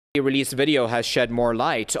The released video has shed more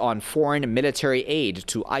light on foreign military aid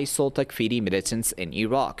to ISIL Takfiri militants in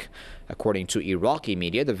Iraq. According to Iraqi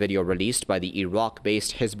media, the video released by the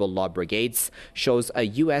Iraq-based Hezbollah brigades shows a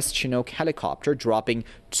U.S. Chinook helicopter dropping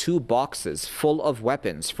 2 boxes full of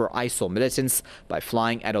weapons for ISIL militants by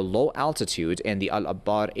flying at a low altitude in the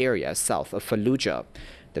Al-Abbar area south of Fallujah.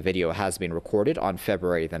 The video has been recorded on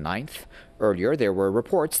February the 9th. Earlier, there were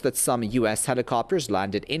reports that some U.S. helicopters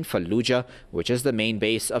landed in Fallujah, which is the main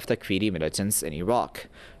base of Takfiri militants in Iraq.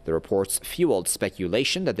 The reports fueled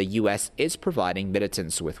speculation that the U.S. is providing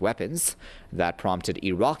militants with weapons. That prompted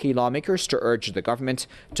Iraqi lawmakers to urge the government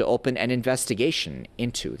to open an investigation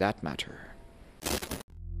into that matter.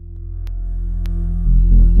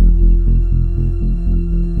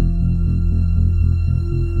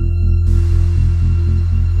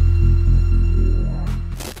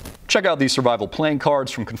 Check out these survival playing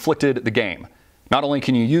cards from Conflicted the Game. Not only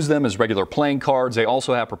can you use them as regular playing cards, they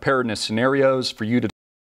also have preparedness scenarios for you to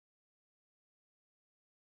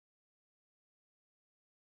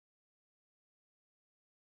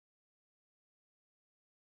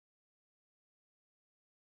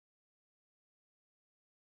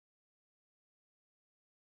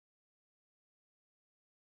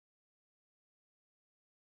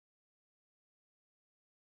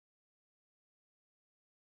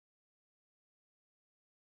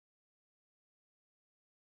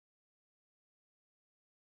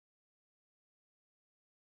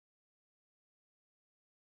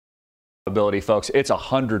probability, folks. It's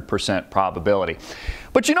 100% probability.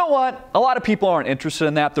 But you know what? A lot of people aren't interested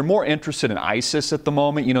in that. They're more interested in ISIS at the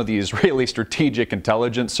moment. You know, the Israeli Strategic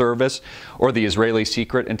Intelligence Service or the Israeli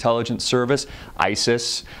Secret Intelligence Service.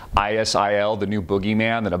 ISIS, ISIL, the new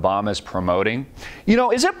boogeyman that Obama is promoting. You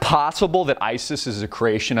know, is it possible that ISIS is a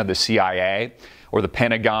creation of the CIA or the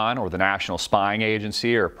Pentagon or the National Spying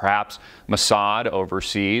Agency or perhaps Mossad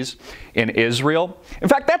overseas in Israel? In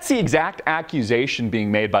fact, that's the exact accusation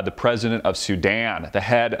being made by the president of Sudan, the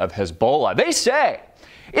head of Hezbollah. They say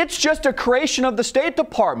it's just a creation of the State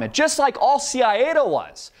Department, just like Al-Qaeda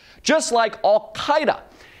was, just like Al-Qaeda.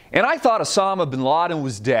 And I thought Osama bin Laden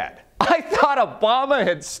was dead. I thought Obama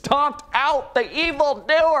had stomped out the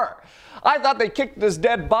evildoer. I thought they kicked his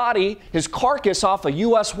dead body, his carcass, off a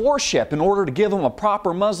U.S. warship in order to give him a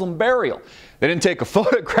proper Muslim burial. They didn't take a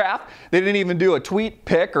photograph. They didn't even do a tweet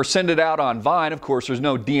pic or send it out on Vine. Of course, there's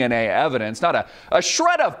no DNA evidence, not a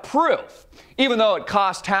shred of proof, even though it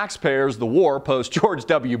cost taxpayers the war post-George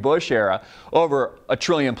W. Bush era over $1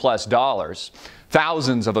 trillion+.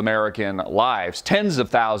 Thousands of American lives, tens of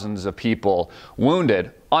thousands of people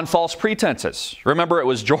wounded on false pretenses. Remember, it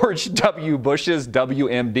was George W. Bush's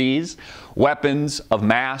WMDs, weapons of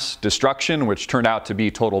mass destruction, which turned out to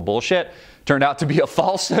be total bullshit, turned out to be a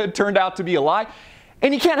falsehood, turned out to be a lie.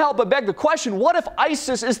 And you can't help but beg the question, what if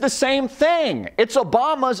ISIS is the same thing? It's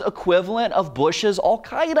Obama's equivalent of Bush's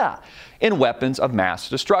Al-Qaeda in weapons of mass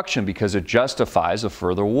destruction because it justifies a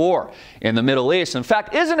further war in the Middle East. In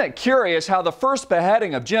fact, isn't it curious how the first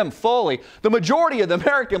beheading of Jim Foley, the majority of the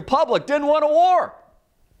American public didn't want a war?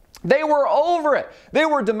 They were over it. They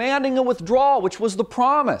were demanding a withdrawal, which was the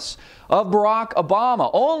promise of Barack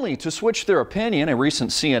Obama, only to switch their opinion. A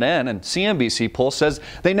recent CNN and CNBC poll says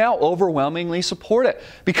they now overwhelmingly support it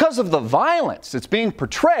because of the violence that's being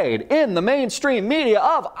portrayed in the mainstream media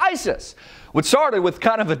of ISIS. What started with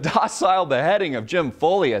kind of a docile beheading of Jim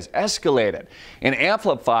Foley has escalated and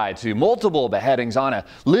amplified to multiple beheadings on a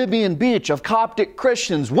Libyan beach of Coptic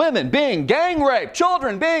Christians, women being gang raped,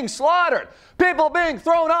 children being slaughtered, people being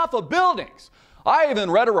thrown off of buildings. I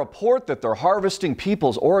even read a report that they're harvesting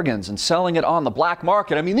people's organs and selling it on the black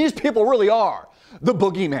market. I mean, these people really are the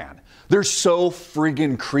boogeyman. They're so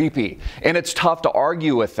friggin' creepy, and it's tough to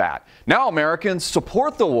argue with that. Now Americans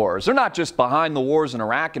support the wars. They're not just behind the wars in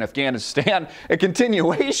Iraq and Afghanistan, a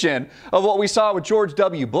continuation of what we saw with George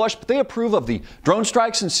W. Bush, but they approve of the drone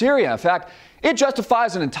strikes in Syria. In fact, it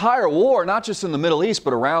justifies an entire war, not just in the Middle East,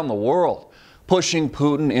 but around the world, pushing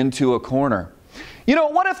Putin into a corner. You know,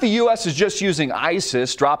 what if the U.S. is just using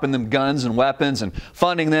ISIS, dropping them guns and weapons and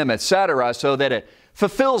funding them, etc., so that it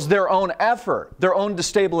fulfills their own effort, their own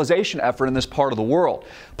destabilization effort in this part of the world?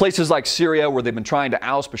 Places like Syria, where they've been trying to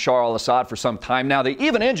oust Bashar al-Assad for some time now, they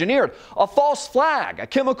even engineered a false flag, a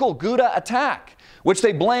chemical Gouda attack, which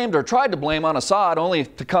they blamed or tried to blame on Assad, only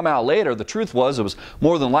to come out later. The truth was it was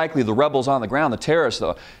more than likely the rebels on the ground, the terrorists,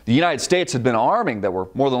 the United States had been arming, that were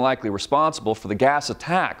more than likely responsible for the gas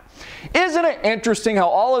attack. Isn't it interesting how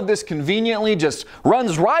all of this conveniently just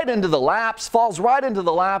runs right into the laps, falls right into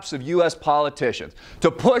the laps of U.S. politicians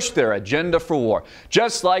to push their agenda for war,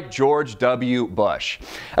 just like George W. Bush.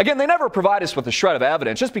 Again, they never provide us with a shred of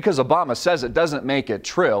evidence. Just because Obama says it doesn't make it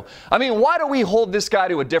true. I mean, why do we hold this guy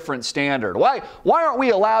to a different standard? Why aren't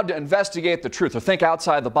we allowed to investigate the truth or think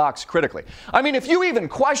outside the box critically? I mean, if you even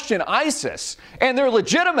question ISIS and their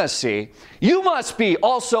legitimacy, you must be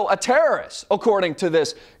also a terrorist, according to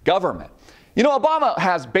this government. You know, Obama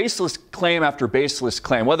has baseless claim after baseless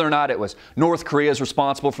claim, whether or not it was North Korea is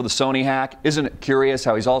responsible for the Sony hack. Isn't it curious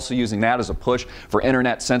how he's also using that as a push for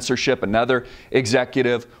internet censorship, another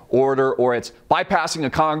executive order, or it's bypassing a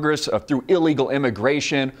Congress through illegal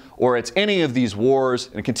immigration, or it's any of these wars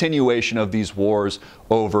and a continuation of these wars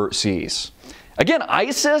overseas. Again,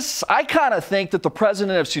 ISIS, I kind of think that the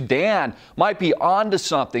president of Sudan might be onto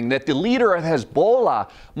something, that the leader of Hezbollah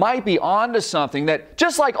might be onto something, that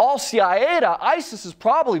just like all Al-Qaeda, ISIS has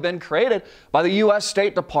probably been created by the U.S.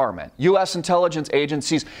 State Department, U.S. intelligence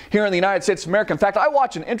agencies here in the United States of America. In fact, I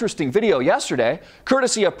watched an interesting video yesterday,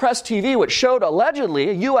 courtesy of Press TV, which showed allegedly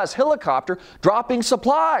a U.S. helicopter dropping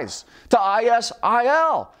supplies to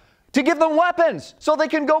ISIL to give them weapons so they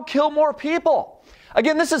can go kill more people.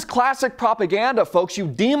 Again, this is classic propaganda, folks. You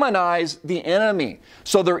demonize the enemy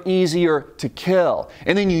so they're easier to kill,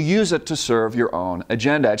 and then you use it to serve your own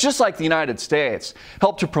agenda. It's just like the United States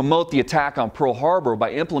helped to promote the attack on Pearl Harbor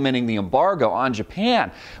by implementing the embargo on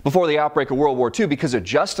Japan before the outbreak of World War II because it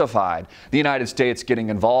justified the United States getting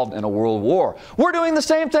involved in a world war. We're doing the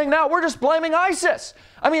same thing now. We're just blaming ISIS.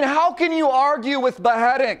 I mean, how can you argue with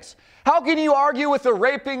beheadings? How can you argue with the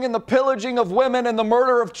raping and the pillaging of women and the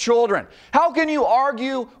murder of children? How can you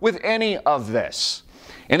argue with any of this?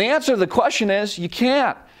 And the answer to the question is you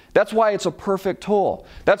can't. That's why it's a perfect tool.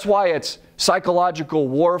 That's why it's psychological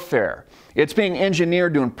warfare. It's being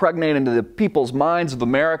engineered to impregnate into the people's minds of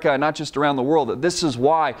America and not just around the world that this is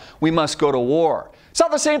why we must go to war. It's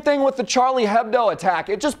not the same thing with the Charlie Hebdo attack.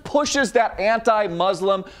 It just pushes that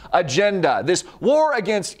anti-Muslim agenda, this war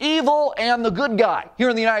against evil and the good guy. Here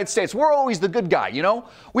in the United States, we're always the good guy, you know?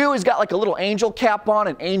 We always got like a little angel cap on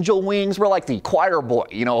and angel wings. We're like the choir boy,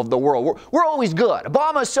 you know, of the world. We're always good.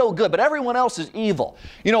 Obama's so good, but everyone else is evil.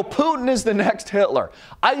 You know, Putin is the next Hitler.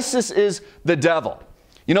 ISIS is the devil.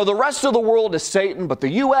 You know, the rest of the world is Satan, but the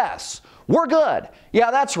U.S., we're good.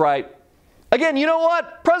 Yeah, that's right. Again, you know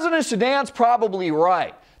what? President of Sudan's probably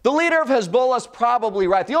right. The leader of Hezbollah's probably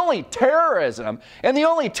right. The only terrorism and the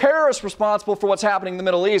only terrorist responsible for what's happening in the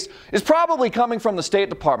Middle East is probably coming from the State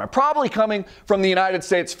Department, probably coming from the United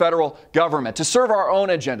States federal government to serve our own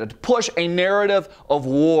agenda, to push a narrative of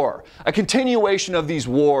war, a continuation of these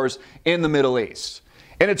wars in the Middle East.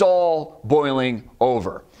 And it's all boiling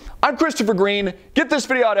over. I'm Christopher Greene. Get this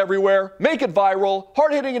video out everywhere, make it viral,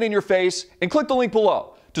 hard hitting it in your face, and click the link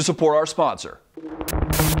below to support our sponsor.